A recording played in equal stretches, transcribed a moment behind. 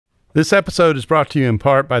This episode is brought to you in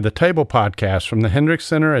part by the Table Podcast from the Hendricks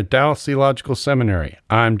Center at Dallas Theological Seminary.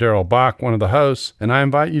 I'm Darrell Bach, one of the hosts, and I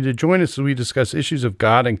invite you to join us as we discuss issues of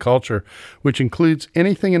God and culture, which includes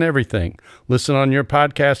anything and everything. Listen on your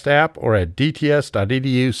podcast app or at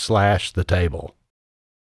dts.edu/thetable.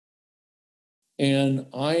 And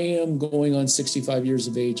I am going on 65 years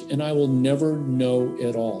of age, and I will never know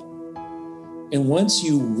it all. And once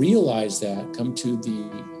you realize that, come to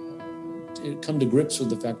grips with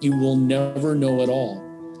the fact you will never know it all,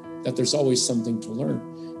 that there's always something to learn,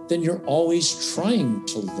 then you're always trying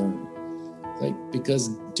to learn. Because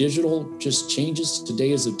digital just changes. Today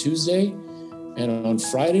is a Tuesday, and on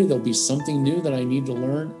Friday there'll be something new that I need to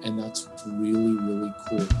learn, and that's really, really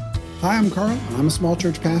cool. Hi, I'm Carl, and I'm a small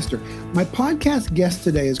church pastor. My podcast guest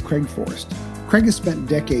today is Craig Forrest. Craig has spent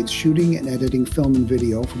decades shooting and editing film and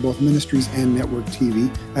video for both ministries and network TV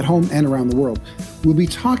at home and around the world. We'll be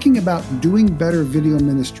talking about doing better video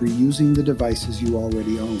ministry using the devices you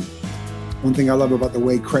already own. One thing I love about the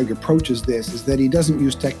way Craig approaches this is that he doesn't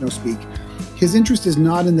use techno-speak. His interest is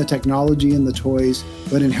not in the technology and the toys,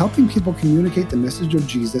 but in helping people communicate the message of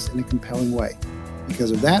Jesus in a compelling way.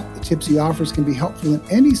 Because of that, the tips he offers can be helpful in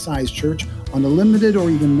any size church on a limited or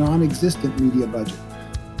even non-existent media budget.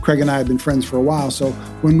 Craig and I have been friends for a while, so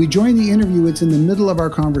when we joined the interview, it's in the middle of our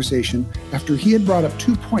conversation after he had brought up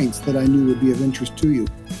 2 points that I knew would be of interest to you.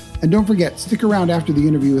 And don't forget, stick around after the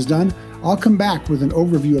interview is done. I'll come back with an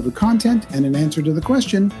overview of the content and an answer to the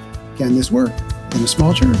question, can this work in a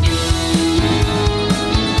small church?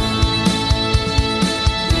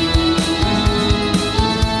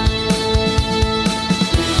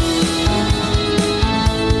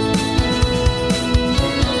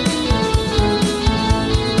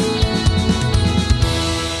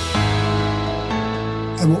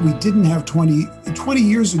 And what we didn't have 20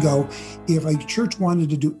 years ago, if a church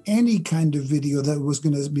wanted to do any kind of video that was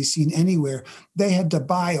going to be seen anywhere, they had to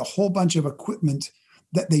buy a whole bunch of equipment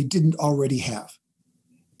that they didn't already have.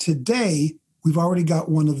 Today, we've already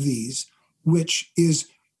got one of these, which is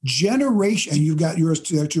generation, and you've got yours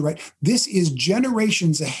there too, right? This is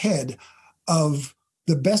generations ahead of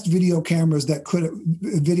the best video cameras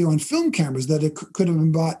video and film cameras that could have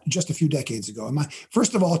been bought just a few decades ago.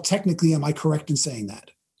 First of all, technically, am I correct in saying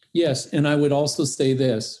that? Yes, and I would also say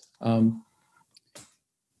this. Here's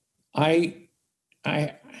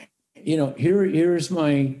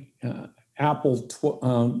my Apple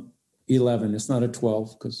 11. It's not a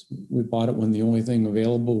 12 because we bought it when the only thing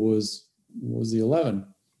available was the 11.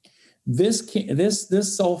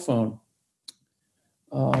 This cell phone,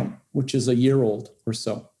 which is a year old or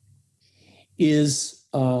so, is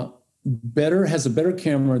has a better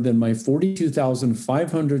camera than my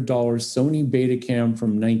 $42,500 Sony Betacam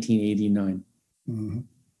from 1989. Mm-hmm.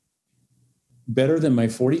 Better than my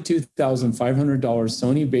 $42,500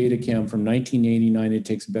 Sony Betacam from 1989. It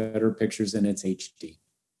takes better pictures and it's HD.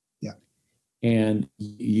 Yeah. And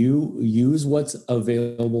you use what's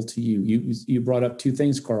available to you. You brought up 2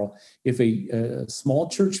 things, Carl. If a small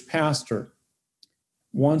church pastor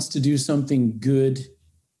wants to do something good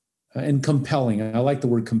and compelling. I like the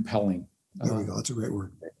word compelling. There we go. That's a great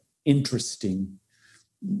word. Interesting.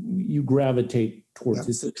 You gravitate towards. Yep.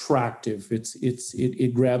 It's attractive.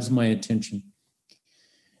 It grabs my attention.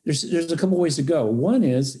 There's a couple ways to go. One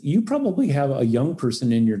is you probably have a young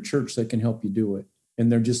person in your church that can help you do it, and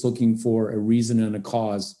they're just looking for a reason and a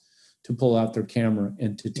cause to pull out their camera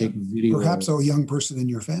and to take video. Perhaps a young person in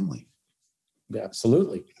your family.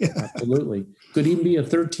 Absolutely. Yeah. Absolutely. Could even be a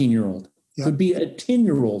 13-year-old. Yeah. Could be a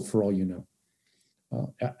 10-year-old for all you know.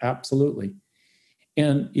 Absolutely.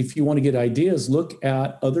 And if you want to get ideas, look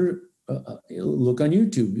at look on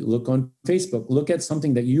YouTube, look on Facebook, look at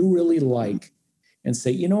something that you really like and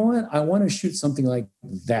say, you know what, I want to shoot something like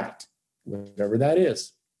that, whatever that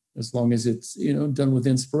is, as long as it's, done with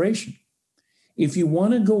inspiration. If you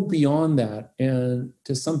want to go beyond that and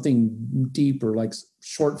to something deeper, like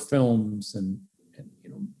short films and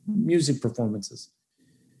music performances,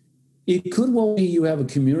 it could well be you have a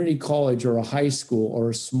community college or a high school or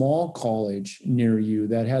a small college near you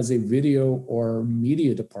that has a video or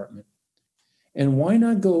media department. And why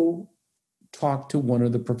not go talk to one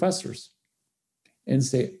of the professors and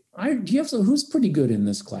say, who's pretty good in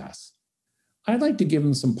this class? I'd like to give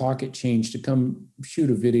them some pocket change to come shoot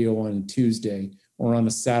a video on a Tuesday or on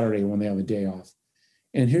a Saturday when they have a day off.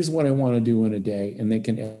 And here's what I want to do in a day. And they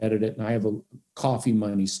can edit it. And I have a coffee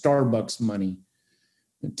money, Starbucks money,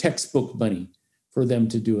 textbook money for them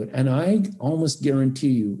to do it. And I almost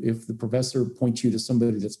guarantee you, if the professor points you to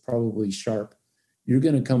somebody that's probably sharp, you're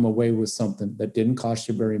going to come away with something that didn't cost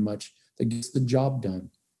you very much, that gets the job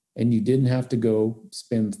done. and you didn't have to go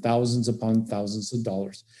spend thousands upon thousands of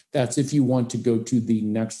dollars. That's if you want to go to the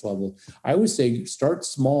next level. I would say start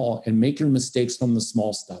small and make your mistakes from the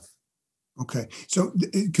small stuff. Okay. So,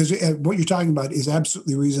 because what you're talking about is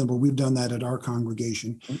absolutely reasonable. We've done that at our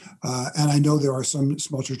congregation. And I know there are some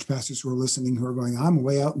small church pastors who are listening who are going, I'm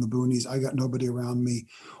way out in the boonies. I got nobody around me,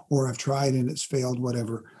 or I've tried and it's failed,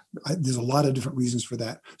 whatever. There's a lot of different reasons for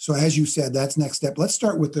that. So as you said, that's next step. Let's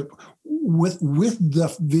start with the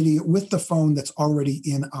video, with the phone that's already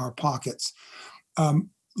in our pockets.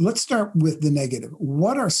 Let's start with the negative.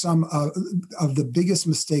 What are some of the biggest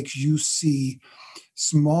mistakes you see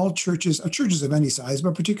small churches, or churches of any size,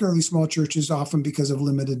 but particularly small churches, often because of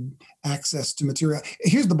limited access to material?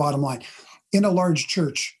 Here's the bottom line. In a large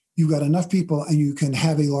church, you've got enough people and you can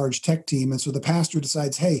have a large tech team. And so the pastor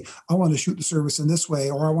decides, hey, I want to shoot the service in this way,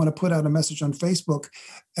 or I want to put out a message on Facebook,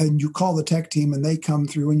 and you call the tech team and they come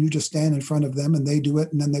through and you just stand in front of them and they do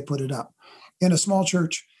it and then they put it up. In a small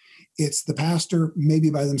church, it's the pastor maybe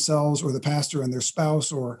by themselves, or the pastor and their spouse,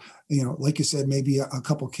 or, like you said, maybe a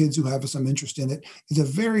couple kids who have some interest in it. It's a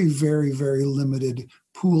very, very, very limited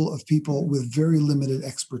pool of people with very limited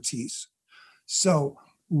expertise. So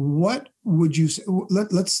what would you say?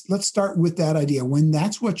 Let's start with that idea. When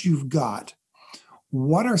that's what you've got,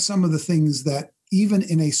 what are some of the things that, even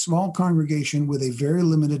in a small congregation with a very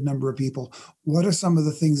limited number of people, what are some of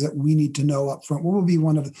the things that we need to know up front? What would be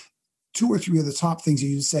one of the 2 or 3 of the top things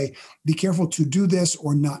you'd say, be careful to do this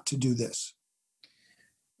or not to do this?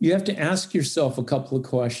 You have to ask yourself a couple of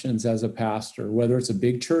questions as a pastor, whether it's a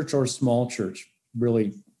big church or a small church.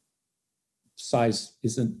 Really, size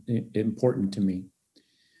isn't important to me.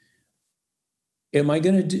 Am I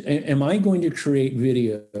going to create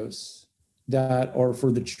videos that are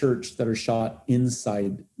for the church that are shot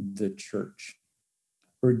inside the church?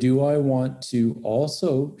 Or do I want to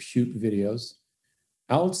also shoot videos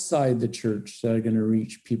outside the church that are going to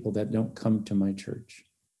reach people that don't come to my church?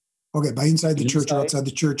 Okay, by inside the church or outside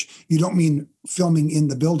the church, you don't mean filming in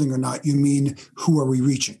the building or not. You mean, who are we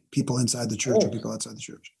reaching? People inside the church or people outside the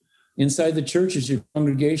church? Inside the church is your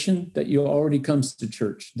congregation that you already comes to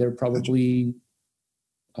church. They're probably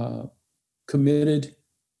committed,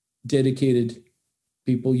 dedicated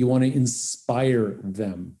people. You want to inspire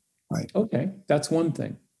them. Right. Okay, that's one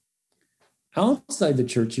thing. Outside the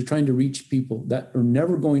church, you're trying to reach people that are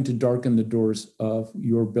never going to darken the doors of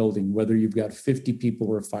your building, whether you've got 50 people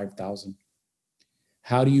or 5,000.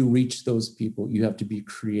 How do you reach those people? You have to be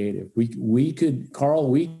creative. We could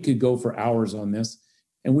go for hours on this,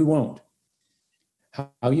 and we won't.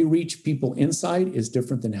 How you reach people inside is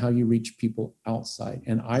different than how you reach people outside.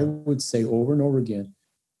 And I would say over and over again,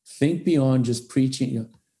 think beyond just preaching,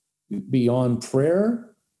 beyond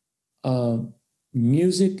prayer,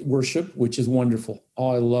 music, worship, which is wonderful.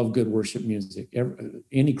 Oh, I love good worship music.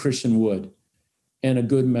 Any Christian would. And a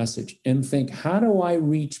good message. And think, how do I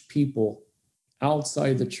reach people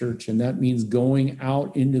outside the church? And that means going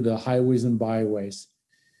out into the highways and byways,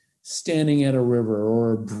 standing at a river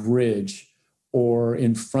or a bridge, or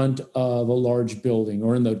in front of a large building,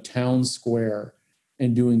 or in the town square,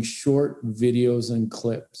 and doing short videos and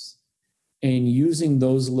clips, and using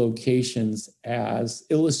those locations as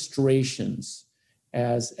illustrations,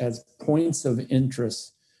 as points of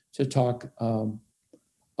interest to talk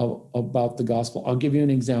about the gospel. I'll give you an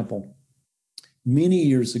example. Many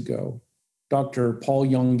years ago, Dr. Paul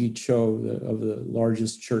Yonggi Cho of the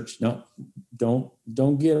largest church. Now,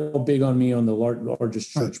 don't get all big on me on the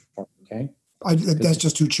largest church part, okay? That's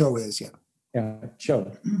just who Cho is, yeah. Yeah,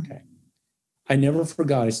 Cho, okay. I never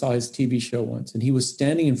forgot, I saw his TV show once, and he was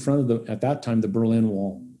standing in front of at that time, the Berlin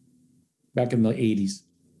Wall, back in the 80s,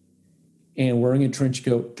 and wearing a trench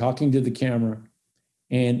coat, talking to the camera.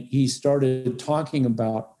 And he started talking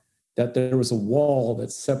about that there was a wall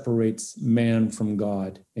that separates man from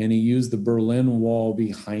God, and he used the Berlin Wall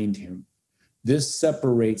behind him. This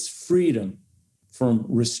separates freedom from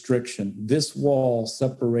restriction. This wall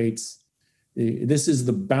separates, this is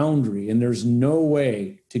the boundary, and there's no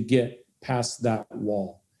way to get past that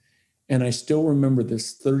wall. And I still remember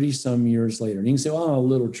this 30 some years later. And you can say, oh, a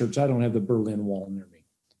little church, I don't have the Berlin Wall near me.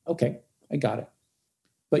 Okay, I got it.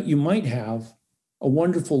 But you might have a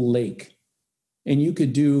wonderful lake, and you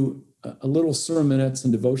could do a little sermonettes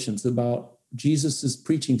and devotions about Jesus'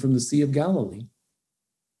 preaching from the Sea of Galilee.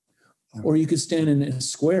 Or you could stand in a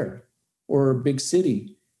square or a big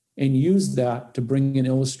city and use that to bring an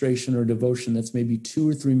illustration or devotion that's maybe 2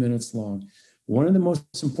 or 3 minutes long. One of the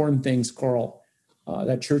most important things, Carl,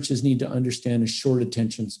 that churches need to understand is short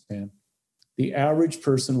attention span. The average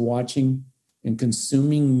person watching and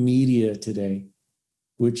consuming media today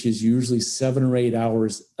which is usually 7 or 8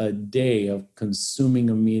 hours a day of consuming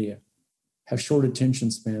of media, have short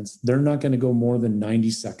attention spans. They're not going to go more than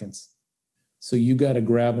 90 seconds. So you got to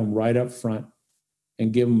grab them right up front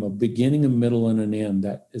and give them a beginning, a middle, and an end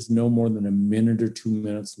that is no more than a minute or 2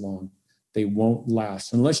 minutes long. They won't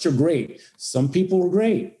last unless you're great. Some people are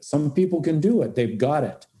great. Some people can do it. They've got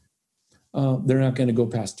it. They're not going to go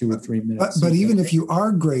past 2 or 3 minutes. But even if you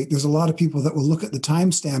are great, there's a lot of people that will look at the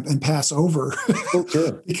timestamp and pass over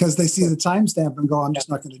sure. because they see the timestamp and go, I'm just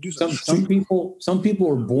not going to do so. Some people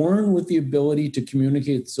are born with the ability to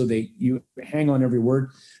communicate, so you hang on every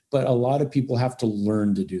word. But a lot of people have to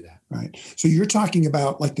learn to do that. Right. So you're talking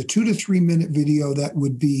about like the 2 to 3 minute video that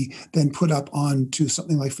would be then put up onto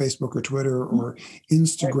something like Facebook or Twitter or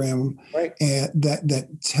Instagram, right. That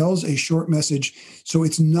tells a short message. So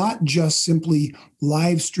it's not just simply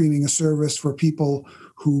live streaming a service for people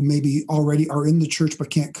who maybe already are in the church but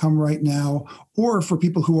can't come right now, or for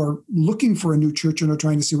people who are looking for a new church and are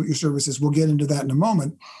trying to see what your service is. We'll get into that in a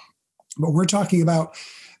moment. But we're talking about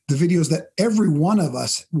the videos that every one of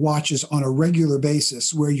us watches on a regular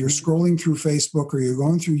basis, where you're scrolling through Facebook or you're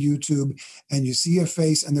going through YouTube and you see a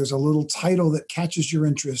face and there's a little title that catches your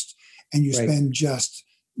interest, and you spend just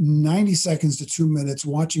 90 seconds to 2 minutes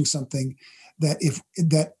watching something that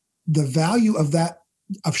the value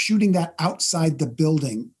of shooting that outside the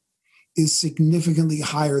building is significantly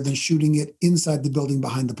higher than shooting it inside the building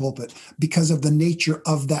behind the pulpit because of the nature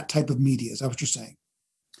of that type of media. Is that what you're saying?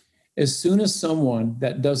 As soon as someone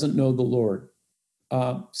that doesn't know the Lord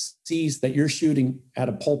sees that you're shooting at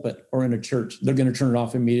a pulpit or in a church, they're going to turn it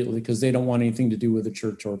off immediately because they don't want anything to do with a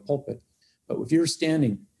church or a pulpit. But if you're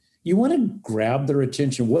standing, you want to grab their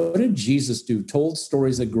attention. What did Jesus do? Told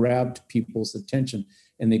stories that grabbed people's attention,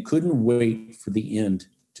 and they couldn't wait for the end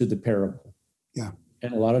to the parable. Yeah.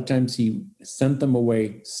 And a lot of times he sent them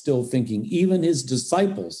away still thinking. Even his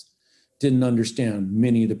disciples didn't understand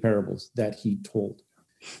many of the parables that he told.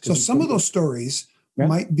 So some of those stories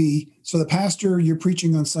might be, so the pastor, you're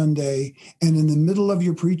preaching on Sunday, and in the middle of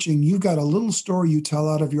your preaching, you've got a little story you tell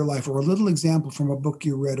out of your life or a little example from a book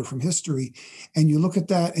you read or from history. And you look at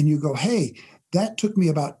that and you go, hey, that took me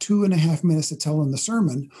about 2.5 minutes to tell in the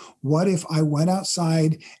sermon. What if I went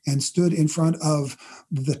outside and stood in front of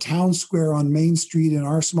the town square on Main Street in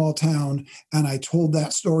our small town and I told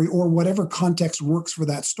that story, or whatever context works for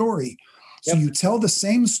that story? So you tell the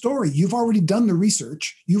same story. You've already done the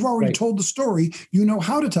research. You've already told the story. You know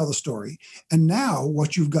how to tell the story. And now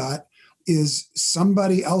what you've got is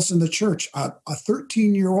somebody else in the church, a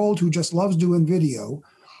 13-year-old who just loves doing video,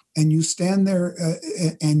 and you stand there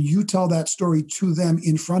and you tell that story to them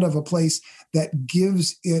in front of a place that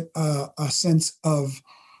gives it a sense of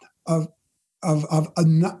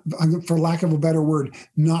not, for lack of a better word,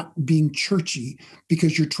 not being churchy,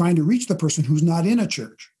 because you're trying to reach the person who's not in a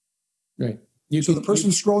church. Right. So the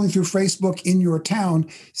person scrolling through Facebook in your town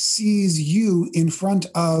sees you in front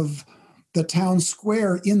of the town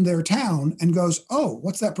square in their town and goes, oh,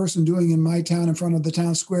 what's that person doing in my town in front of the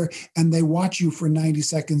town square? And they watch you for 90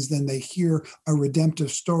 seconds. Then they hear a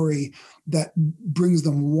redemptive story that brings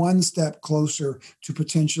them one step closer to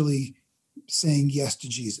potentially saying yes to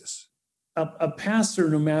Jesus. A pastor,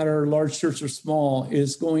 no matter large church or small,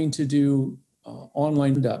 is going to do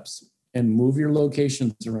online ups and move your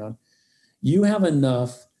locations around. You have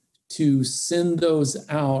enough to send those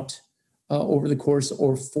out over the course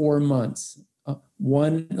of 4 months.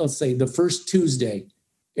 Let's say the first Tuesday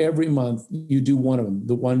every month, you do one of them.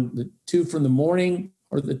 The 2 from the morning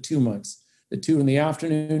or the 2 months, the 2 in the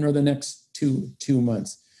afternoon or the next two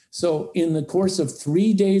months. So in the course of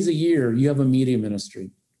 3 days a year, you have a media ministry,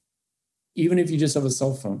 even if you just have a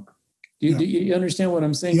cell phone. Do you understand what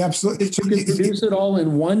I'm saying? Yeah, absolutely. You can produce it all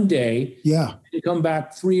in one day. Yeah. You come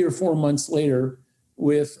back 3 or 4 months later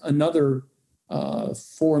with another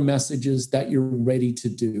 4 messages that you're ready to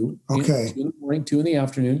do. Okay. 2 in the morning, 2 in the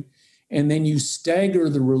afternoon. And then you stagger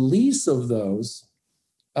the release of those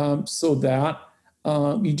so that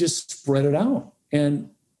you just spread it out.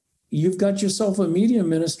 And you've got yourself a media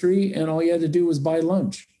ministry, and all you had to do was buy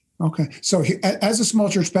lunch. Okay. So as a small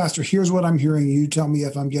church pastor, here's what I'm hearing. You tell me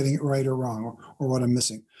if I'm getting it right or wrong, or what I'm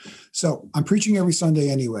missing. So I'm preaching every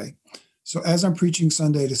Sunday anyway. So as I'm preaching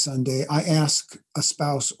Sunday to Sunday, I ask a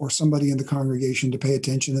spouse or somebody in the congregation to pay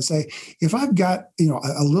attention and say, if I've got,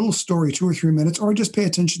 a little story, 2 or 3 minutes, or just pay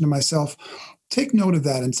attention to myself, take note of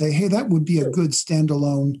that and say, hey, that would be a good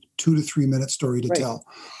standalone 2 to 3 minute story to tell.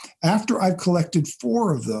 After I've collected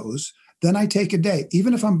 4 of those, then I take a day.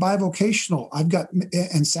 Even if I'm bivocational,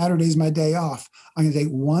 and Saturday's my day off, I'm going to take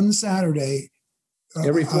one Saturday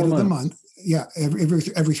every 4 out of months. the month, Yeah,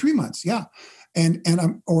 every 3 months. Yeah,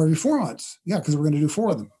 or every 4 months. Yeah, because we're going to do 4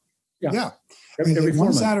 of them. Yeah. Every 4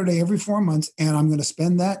 months. Saturday every 4 months, and I'm going to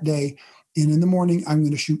spend that day. And in the morning, I'm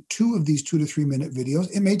going to shoot 2 of these 2 to 3 minute videos.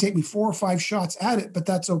 It may take me 4 or 5 shots at it, but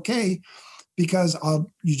that's okay because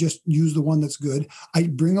you just use the one that's good. I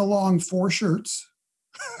bring along 4 shirts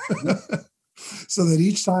so that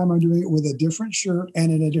each time I'm doing it with a different shirt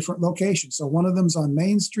and in a different location. So one of them's on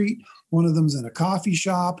Main Street, one of them's in a coffee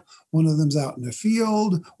shop, one of them's out in a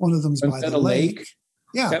field, one of them's by the lake.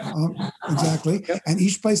 Yeah, yep. Exactly. Yep. And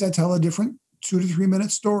each place I tell a different 2 to 3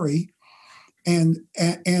 minute story. And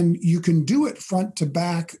you can do it front to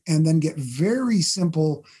back and then get very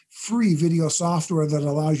simple free video software that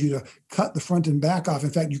allows you to cut the front and back off.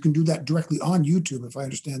 In fact, you can do that directly on YouTube, if I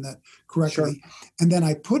understand that correctly. Sure. And then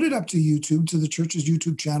I put it up to YouTube, to the church's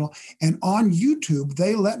YouTube channel. And on YouTube,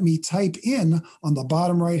 they let me type in on the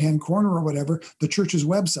bottom right-hand corner or whatever, the church's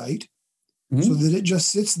website, so that it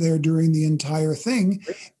just sits there during the entire thing.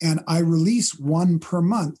 And I release 1 per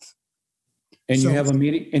month. And you have a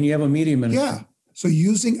medium. Yeah. So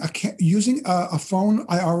using a phone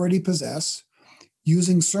I already possess,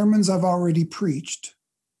 using sermons I've already preached,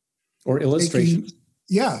 or illustrations.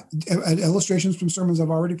 Illustrations from sermons I've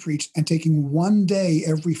already preached, and taking 1 day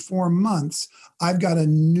every 4 months. I've got a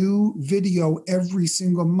new video every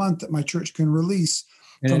single month that my church can release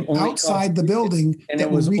from outside the building, and that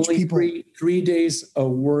it was will reach only people. 3 days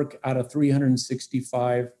of work out of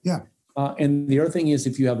 365. Yeah. And the other thing is,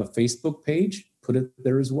 if you have a Facebook page, put it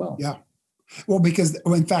there as well. Yeah. Well, because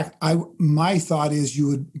in fact, my thought is you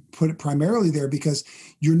would put it primarily there because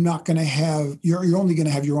you're not going to have, you're only going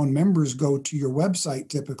to have your own members go to your website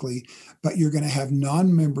typically, but you're going to have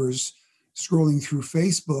non-members scrolling through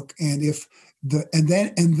Facebook.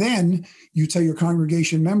 And then you tell your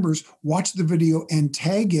congregation members, watch the video and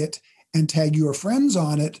tag it and tag your friends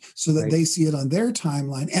on it so that they see it on their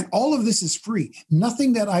timeline. And all of this is free.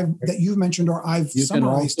 Nothing that you've mentioned or I've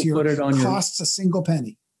summarized here costs a single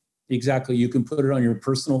penny. Exactly. You can put it on your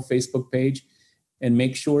personal Facebook page and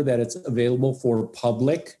make sure that it's available for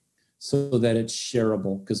public so that it's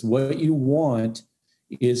shareable. Because what you want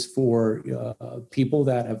is for people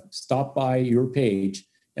that have stopped by your page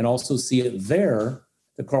and also see it there,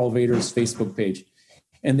 the Karl Vaters Facebook page.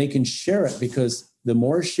 And they can share it because the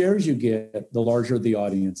more shares you get, the larger the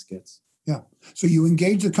audience gets. Yeah. So you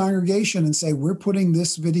engage the congregation and say, we're putting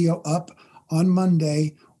this video up on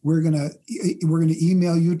Monday. We're going to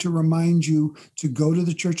email you to remind you to go to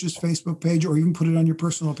the church's Facebook page or even put it on your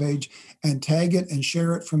personal page and tag it and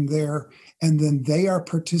share it from there. And then they are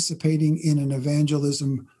participating in an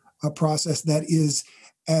evangelism process that is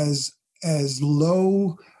as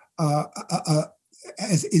low,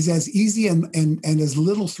 is as easy and as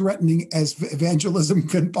little threatening as evangelism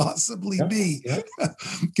can possibly be,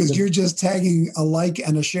 because you're just tagging a like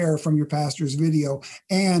and a share from your pastor's video.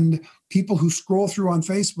 And people who scroll through on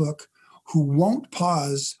Facebook who won't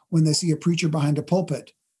pause when they see a preacher behind a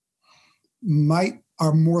pulpit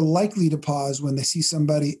are more likely to pause when they see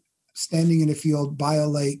somebody standing in a field by a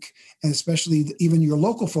lake, and especially even your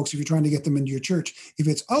local folks, if you're trying to get them into your church, if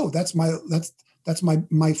it's, that's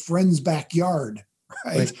my friend's backyard,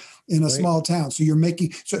 right? In a small town. So you're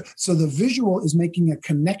making, so the visual is making a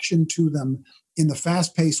connection to them in the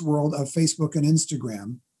fast-paced world of Facebook and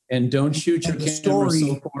Instagram. And don't shoot your camera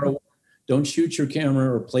so far away. Don't shoot your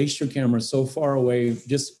camera or place your camera so far away.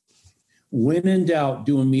 Just when in doubt,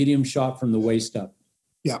 do a medium shot from the waist up.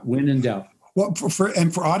 Yeah. When in doubt. Well,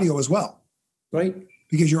 for audio as well. Right.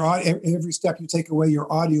 Because your audio, every step you take away,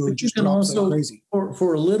 your audio just drops like crazy.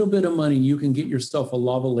 For a little bit of money, you can get yourself a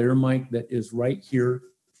lavalier mic that is right here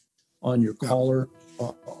on your collar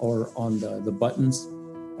or on the buttons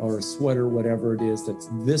or a sweater, whatever it is, that's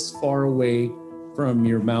this far away from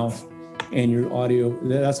your mouth and your audio.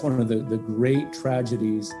 That's one of the great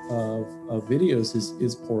tragedies of videos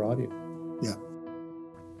is poor audio. Yeah.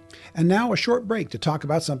 And now a short break to talk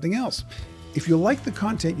about something else. If you like the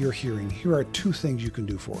content you're hearing, here are 2 things you can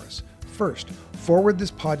do for us. First, forward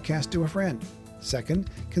this podcast to a friend. Second,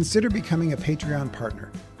 consider becoming a Patreon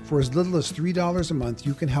partner. For as little as $3 a month,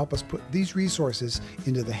 you can help us put these resources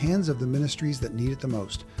into the hands of the ministries that need it the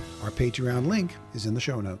most. Our Patreon link is in the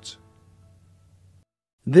show notes.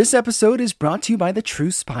 This episode is brought to you by the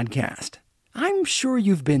Truce Podcast. I'm sure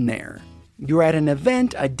you've been there. You're at an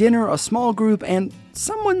event, a dinner, a small group, and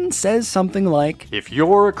someone says something like, "If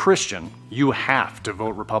you're a Christian, you have to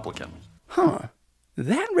vote Republican."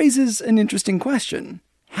 That raises an interesting question.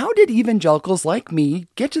 How did evangelicals like me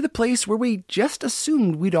get to the place where we just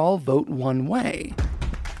assumed we'd all vote one way?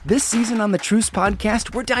 This season on the Truce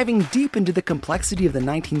Podcast, we're diving deep into the complexity of the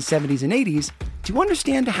 1970s and 80s to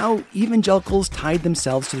understand how evangelicals tied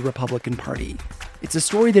themselves to the Republican Party. It's a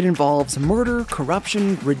story that involves murder,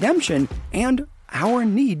 corruption, redemption, and our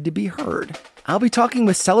need to be heard. I'll be talking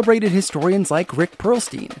with celebrated historians like Rick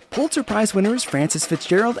Perlstein, Pulitzer Prize winners Frances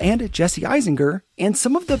FitzGerald and Jesse Eisinger, and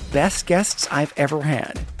some of the best guests I've ever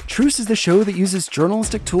had. Truce is the show that uses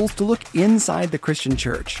journalistic tools to look inside the Christian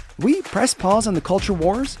church. We press pause on the culture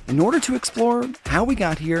wars in order to explore how we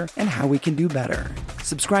got here and how we can do better.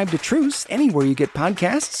 Subscribe to Truce anywhere you get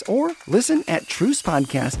podcasts or listen at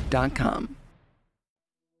trucepodcast.com.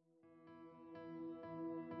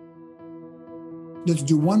 Let's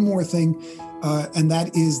do one more thing, and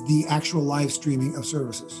that is the actual live streaming of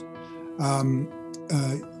services. I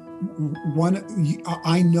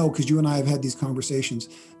know, because you and I have had these conversations,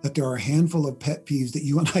 that there are a handful of pet peeves that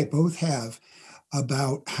you and I both have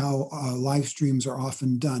about how live streams are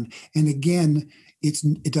often done. And again,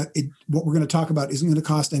 what we're going to talk about isn't going to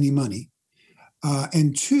cost any money.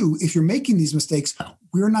 And two, if you're making these mistakes,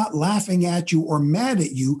 we're not laughing at you or mad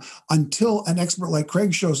at you until an expert like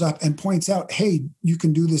Craig shows up and points out, hey, you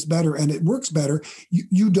can do this better and it works better.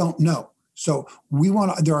 You don't know. So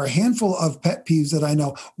there are a handful of pet peeves that I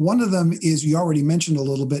know. One of them is, you already mentioned a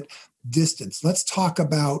little bit, distance. Let's talk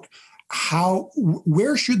about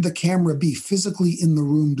where should the camera be physically in the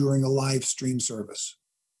room during a live stream service?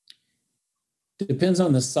 Depends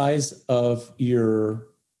on the size of your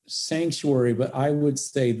sanctuary, but I would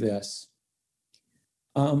say this.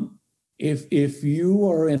 If you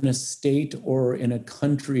are in a state or in a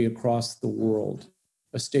country across the world,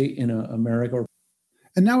 a state in America.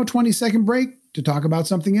 And now a 20-second break to talk about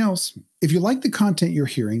something else. If you like the content you're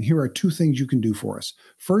hearing, here are two things you can do for us.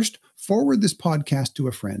 First, forward this podcast to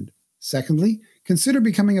a friend. Secondly, consider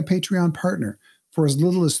becoming a Patreon partner. For as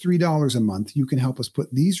little as $3 a month, you can help us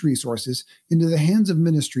put these resources into the hands of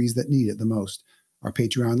ministries that need it the most. Our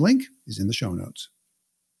Patreon link is in the show notes.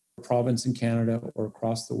 Province in Canada or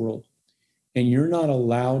across the world, and you're not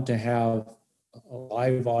allowed to have a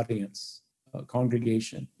live audience, a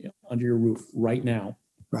congregation under your roof right now.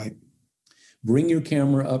 Right. Bring your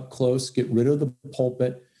camera up close, get rid of the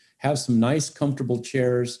pulpit, have some nice, comfortable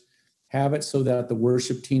chairs, have it so that the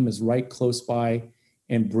worship team is right close by,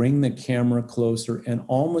 and bring the camera closer and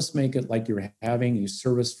almost make it like you're having a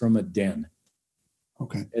service from a den.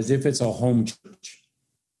 Okay. As if it's a home church.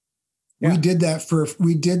 Yeah. We did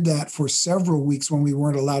that for several weeks when we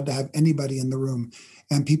weren't allowed to have anybody in the room,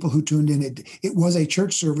 and people who tuned in, it was a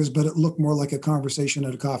church service, but it looked more like a conversation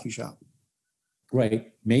at a coffee shop.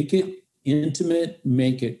 Right. Make it intimate,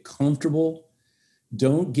 make it comfortable.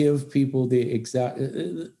 Don't give people the exact,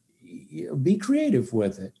 be creative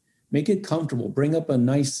with it. Make it comfortable. Bring up a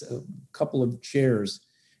nice couple of chairs.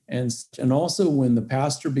 And also when the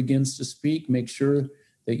pastor begins to speak, make sure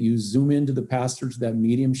that you zoom into the pastor to that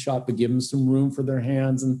medium shot, but give them some room for their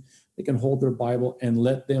hands and they can hold their Bible, and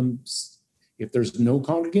let them, if there's no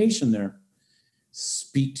congregation there,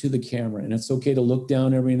 speak to the camera. And it's okay to look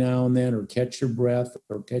down every now and then, or catch your breath,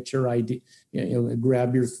 or catch your idea,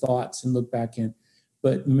 grab your thoughts and look back in.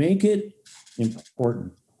 But make it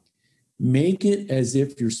important. Make it as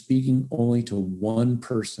if you're speaking only to one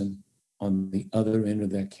person on the other end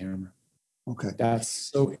of that camera. Okay. That's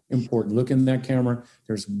so important. Look in that camera.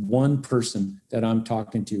 There's one person that I'm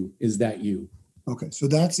talking to. Is that you? Okay. So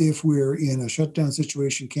that's if we're in a shutdown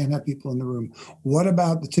situation, can't have people in the room. What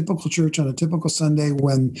about the typical church on a typical Sunday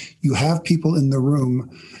when you have people in the room?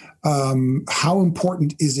 How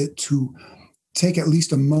important is it to take at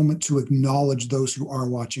least a moment to acknowledge those who are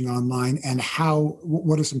watching online, and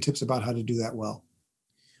what are some tips about how to do that well?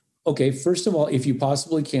 Okay, first of all, if you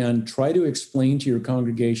possibly can, try to explain to your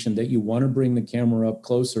congregation that you want to bring the camera up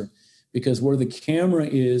closer, because where the camera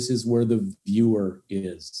is where the viewer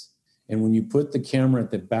is. And when you put the camera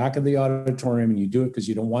at the back of the auditorium, and you do it because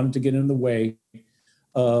you don't want it to get in the way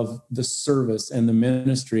of the service and the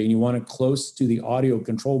ministry, and you want it close to the audio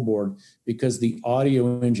control board because the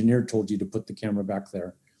audio engineer told you to put the camera back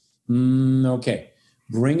there. Okay,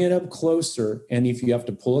 bring it up closer, and if you have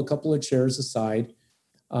to pull a couple of chairs aside,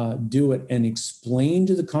 do it, and explain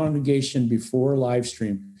to the congregation before live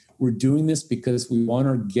stream, we're doing this because we want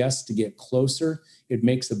our guests to get closer. It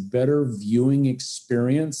makes a better viewing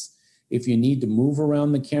experience. If you need to move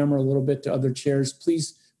around the camera a little bit to other chairs,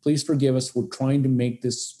 please forgive us. We're trying to make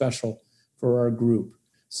this special for our group.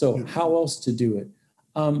 So how else to do it?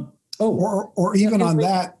 Or even on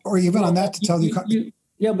that to tell you.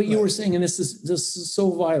 Yeah, but you were saying, and this is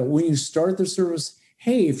so vital. When you start the service,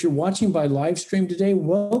 hey, if you're watching by live stream today,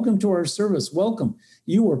 welcome to our service. Welcome.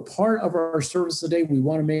 You are part of our service today. We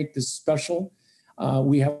want to make this special.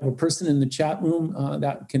 We have a person in the chat room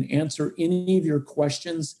that can answer any of your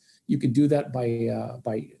questions You could do that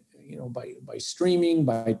by streaming,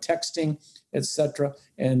 by texting, etc.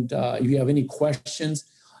 And if you have any questions,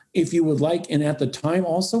 if you would like, and at the time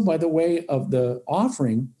also, by the way, of the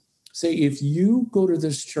offering, say, if you go to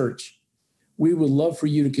this church, we would love for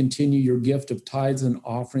you to continue your gift of tithes and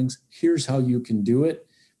offerings. Here's how you can do it.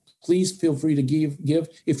 Please feel free to give.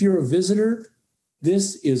 If you're a visitor,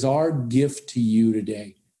 this is our gift to you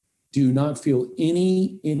today. Do not feel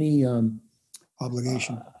any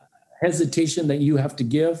obligation, hesitation that you have to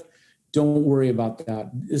give. Don't worry about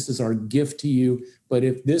that. This is our gift to you. But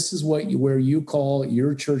if this is where you call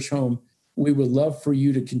your church home, we would love for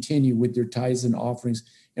you to continue with your tithes and offerings.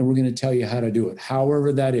 And we're going to tell you how to do it.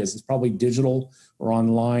 However that is. It's probably digital or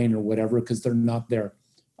online or whatever, because they're not there.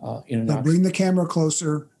 Bring the camera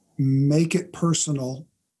closer, make it personal.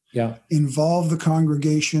 Yeah. Involve the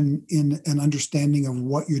congregation in an understanding of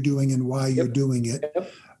what you're doing and why you're doing it.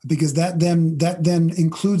 Yep. Because that then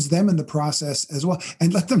includes them in the process as well,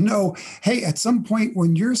 and let them know, hey, at some point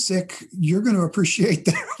when you're sick, you're going to appreciate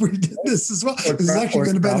that we did this as well. This is actually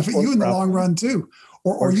going to benefit you in the long run too.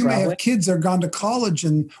 Or you may have kids that are gone to college,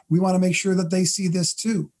 and we want to make sure that they see this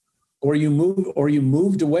too. Or you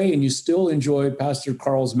moved away and you still enjoy Pastor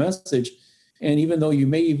Carl's message, and even though you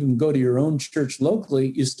may even go to your own church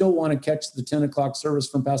locally, you still want to catch the 10 o'clock service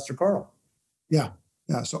from Pastor Carl. Yeah.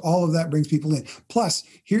 Yeah, so all of that brings people in. Plus,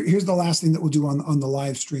 here's the last thing that we'll do on the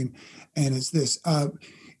live stream, and it's this: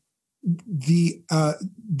 the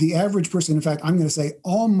average person. In fact, I'm going to say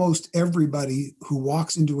almost everybody who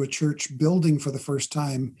walks into a church building for the first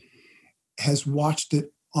time has watched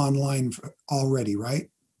it online already, right?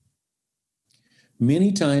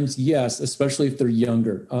 Many times, yes, especially if they're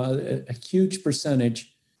younger. A huge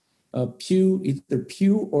percentage. Either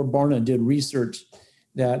Pew or Barna did research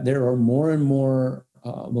that there are more and more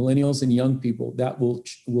millennials and young people that will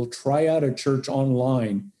try out a church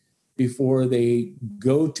online before they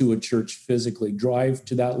go to a church physically, drive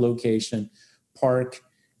to that location, park,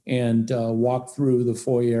 and walk through the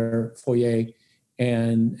foyer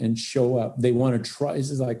and show up. They want to try. This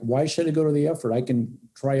is like, why should I go to the effort? I can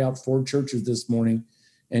try out 4 churches this morning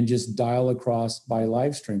and just dial across by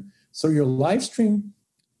live stream. So your live stream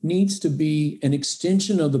needs to be an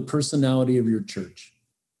extension of the personality of your church.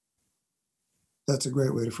 That's a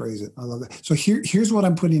great way to phrase it. I love that. So here's what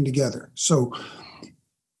I'm putting together. So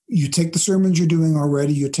you take the sermons you're doing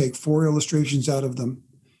already, you take 4 illustrations out of them.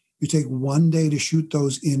 You take 1 day to shoot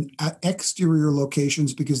those in exterior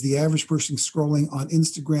locations, because the average person scrolling on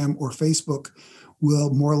Instagram or Facebook will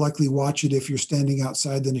more likely watch it if you're standing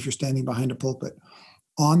outside than if you're standing behind a pulpit.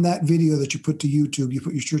 On that video that you put to YouTube, you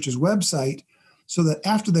put your church's website, so that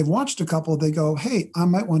after they've watched a couple, they go, hey, I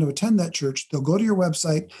might want to attend that church. They'll go to your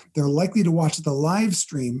website. They're likely to watch the live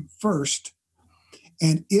stream first.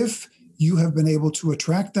 And if you have been able to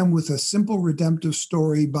attract them with a simple redemptive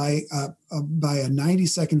story by a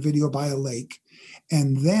 90-second video by a lake,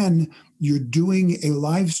 and then you're doing a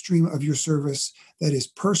live stream of your service that is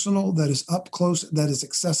personal, that is up close, that is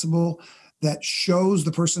accessible, that shows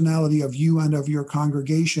the personality of you and of your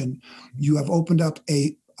congregation, you have opened up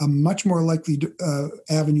a much more likely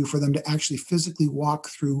avenue for them to actually physically walk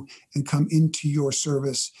through and come into your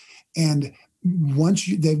service. And once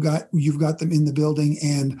you've got them in the building,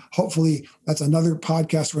 and hopefully that's another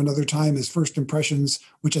podcast for another time, is first impressions,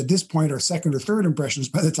 which at this point are second or third impressions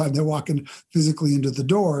by the time they're walking physically into the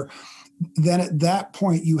door. Then at that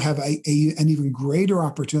point, you have an even greater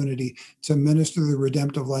opportunity to minister the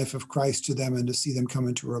redemptive life of Christ to them and to see them come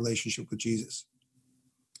into a relationship with Jesus.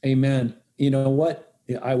 Amen. You know what?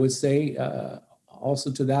 I would say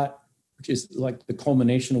also to that, which is like the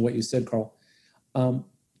culmination of what you said, Carl,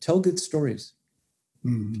 tell good stories.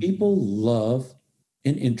 Mm-hmm. People love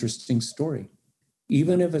an interesting story,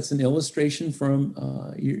 even if it's an illustration from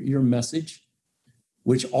your message,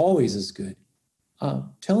 which always is good.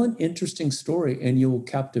 Tell an interesting story and you'll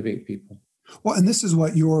captivate people. Well, and this is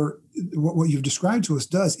what you've described to us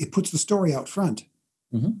does. It puts the story out front.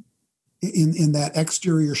 Mm-hmm. In that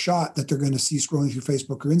exterior shot that they're going to see scrolling through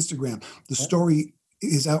Facebook or Instagram. The story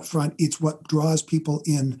is out front. It's what draws people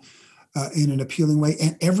in an appealing way.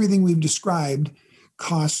 And everything we've described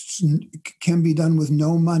can be done with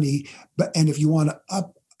no money. And if you want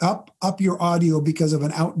to up your audio because of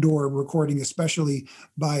an outdoor recording, especially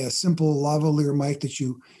by a simple lavalier mic that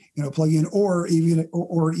you plug in, or even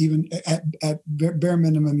at bare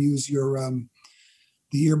minimum use your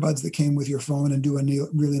the earbuds that came with your phone and do a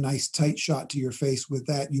really nice tight shot to your face with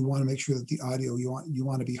that. You want to make sure that the audio, you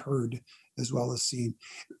want to be heard as well as seen.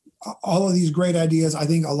 All of these great ideas. I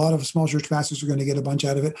think a lot of small church pastors are going to get a bunch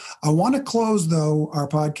out of it. I want to close, though, our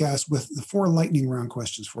podcast with the 4 lightning round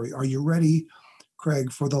questions for you. Are you ready,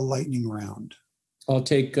 Craig, for the lightning round? I'll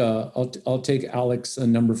take Alex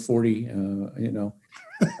number 40.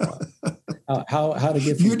 How to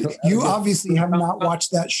get you obviously have not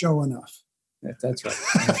watched that show enough. That's right.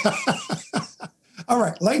 All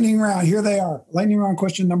right, lightning round. Here they are. Lightning round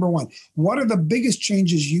question number 1. What are the biggest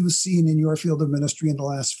changes you've seen in your field of ministry in the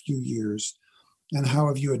last few years, and how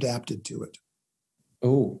have you adapted to it?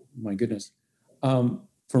 Oh my goodness.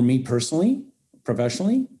 For me personally,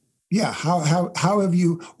 professionally. Yeah. How have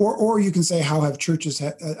you, or you can say, how have churches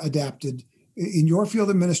adapted in your field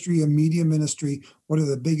of ministry and media ministry? What are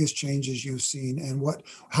the biggest changes you've seen, and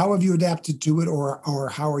how have you adapted to it, or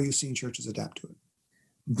how are you seeing churches adapt to it?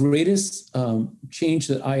 Greatest change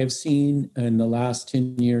that I have seen in the last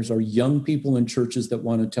 10 years are young people in churches that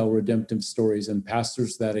want to tell redemptive stories and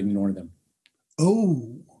pastors that ignore them.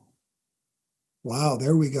 Oh, wow.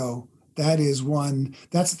 There we go. That is one.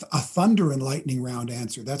 That's a thunder and lightning round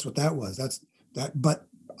answer. That's what that was. But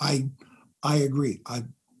I agree.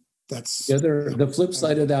 The flip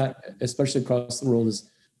side of that, especially across the world, is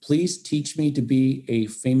please teach me to be a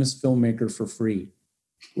famous filmmaker for free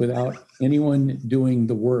without anyone doing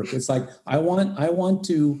the work. It's like, I want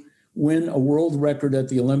to win a world record at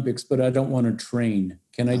the Olympics, but I don't want to train.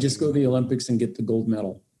 Can I just go to the Olympics and get the gold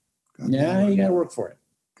medal? Yeah, you got to work for it.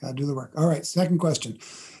 Got to do the work. All right. Second question.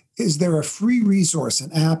 Is there a free resource,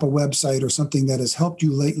 an app, a website, or something that has helped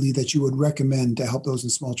you lately that you would recommend to help those in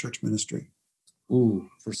small church ministry? Ooh,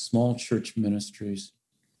 for small church ministries.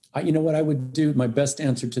 You know what I would do? My best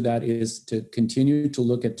answer to that is to continue to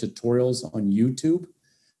look at tutorials on YouTube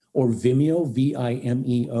or Vimeo,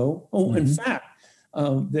 Vimeo. Oh, mm-hmm. In fact,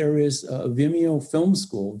 there is a Vimeo Film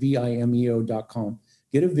School, Vimeo.com.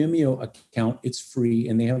 Get a Vimeo account. It's free,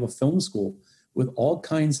 and they have a film school with all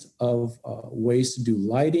kinds of ways to do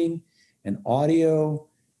lighting and audio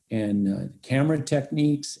and camera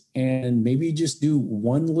techniques, and maybe just do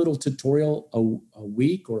one little tutorial a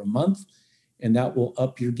week or a month, and that will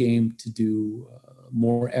up your game to do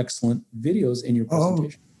more excellent videos in your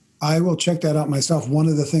presentation. I will check that out myself. One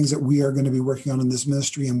of the things that we are going to be working on in this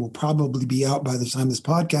ministry, and will probably be out by the time this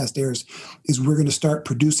podcast airs, is we're going to start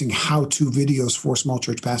producing how-to videos for small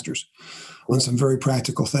church pastors on some very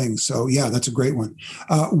practical things. So yeah, that's a great one.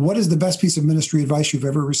 What is the best piece of ministry advice you've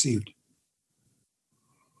ever received?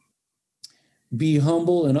 Be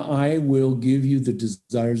humble, and I will give you the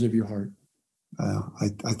desires of your heart.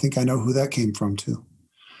 I think I know who that came from too.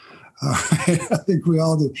 All right, I think we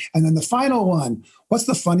all do. And then the final one, what's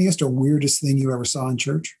the funniest or weirdest thing you ever saw in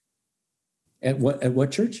church? At what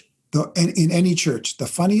church? In any church, the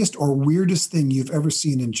funniest or weirdest thing you've ever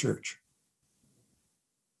seen in church.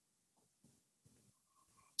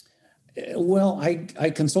 Well, I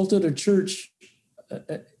consulted a church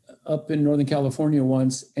up in Northern California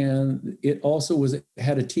once, and it also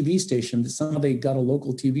had a TV station. Somehow they got a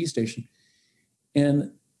local TV station,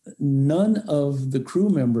 and none of the crew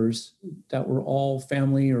members that were all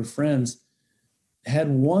family or friends had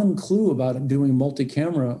one clue about doing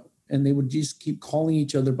multi-camera, and they would just keep calling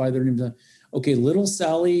each other by their names. Okay, little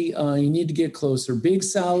Sally, you need to get closer. Big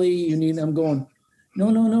Sally, I'm going, no.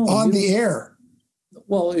 On the air.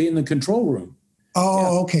 Well, in the control room. Oh, yeah.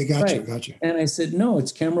 Okay. Gotcha. And I said, no,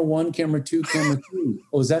 it's camera 1, camera 2, camera 3.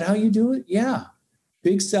 Oh, is that how you do it? Yeah.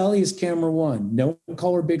 Big Sally is camera 1. Don't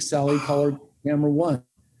call her Big Sally, call her camera 1.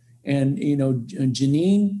 And,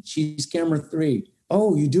 Janine, she's camera 3.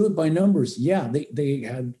 Oh, you do it by numbers. Yeah. They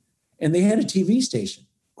had a TV station.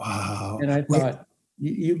 Wow. And I thought,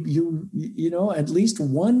 you at least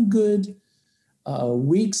one good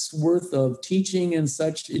week's worth of teaching and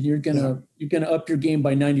such, and you're gonna up your game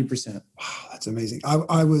by 90%. Wow, that's amazing.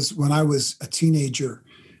 When I was a teenager,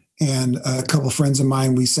 and a couple of friends of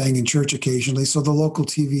mine, we sang in church occasionally. So the local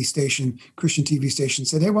TV station, Christian TV station,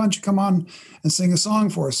 said, "Hey, why don't you come on and sing a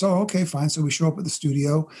song for us?" So okay, fine. So we show up at the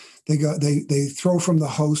studio. They throw from the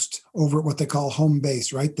host over at what they call home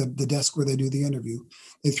base, right? The desk where they do the interview.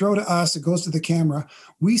 They throw to us. It goes to the camera.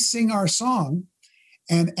 We sing our song.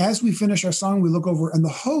 And as we finish our song, we look over, and the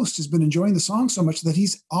host has been enjoying the song so much that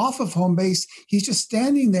he's off of home base. He's just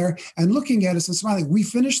standing there and looking at us and smiling. We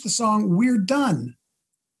finished the song. We're done.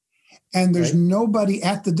 And there's nobody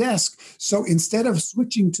at the desk. So instead of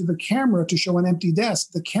switching to the camera to show an empty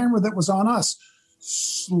desk, the camera that was on us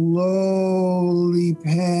slowly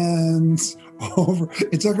pans over.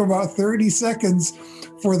 It took about 30 seconds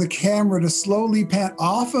for the camera to slowly pan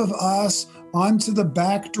off of us onto the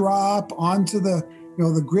backdrop, onto the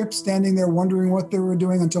grip standing there wondering what they were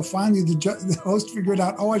doing, until finally the host figured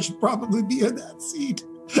out, I should probably be in that seat.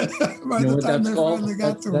 By the time they finally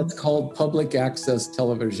got to him. That's called public access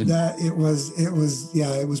television. It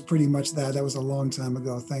was pretty much that. That was a long time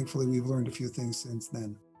ago. Thankfully, we've learned a few things since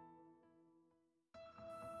then.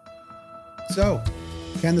 So,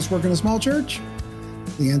 can this work in a small church?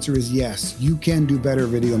 The answer is yes. You can do better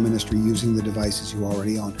video ministry using the devices you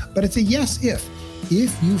already own. But it's a yes if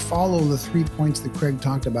you follow the 3 points that Craig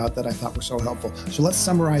talked about that I thought were so helpful. So let's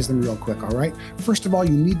summarize them real quick, all right? First of all,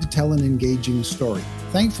 you need to tell an engaging story.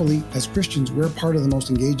 Thankfully, as Christians, we're part of the most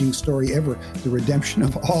engaging story ever, the redemption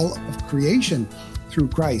of all of creation through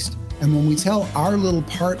Christ. And when we tell our little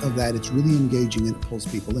part of that, it's really engaging and it pulls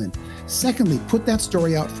people in. Secondly, put that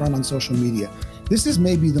story out front on social media. This is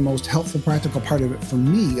maybe the most helpful, practical part of it for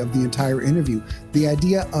me of the entire interview. The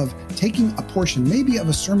idea of taking a portion, maybe of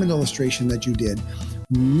a sermon illustration that you did,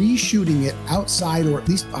 reshooting it outside or at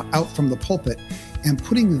least out from the pulpit, and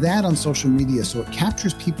putting that on social media so it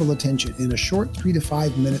captures people's attention in a short 3 to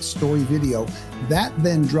 5 minute story video. That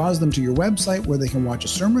then draws them to your website where they can watch a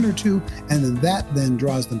sermon or two, and then that then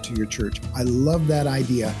draws them to your church. I love that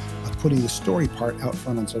idea of putting the story part out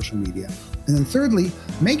front on social media. And then thirdly,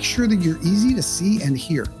 make sure that you're easy to see and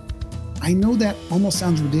hear. I know that almost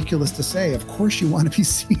sounds ridiculous to say. Of course you want to be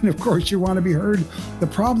seen. Of course you want to be heard. The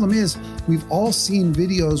problem is we've all seen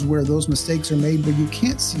videos where those mistakes are made, but you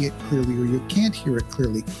can't see it clearly or you can't hear it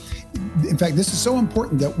clearly. In fact, this is so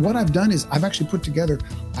important that what I've done is I've actually put together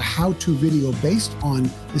a how-to video based on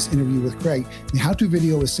this interview with Craig. The how-to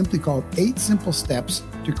video is simply called 8 Simple Steps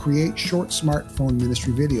to Create Short Smartphone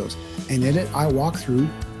Ministry Videos. And in it, I walk through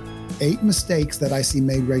 8 mistakes that I see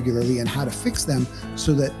made regularly and how to fix them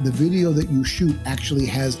so that the video that you shoot actually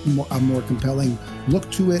has a more compelling look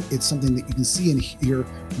to it. It's something that you can see and hear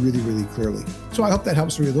really, really clearly. So I hope that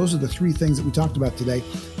helps for you. Those are the 3 things that we talked about today.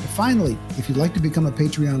 But finally, if you'd like to become a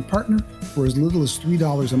Patreon partner for as little as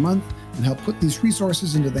 $3 a month and help put these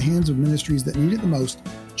resources into the hands of ministries that need it the most,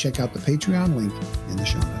 check out the Patreon link in the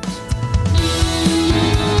show notes.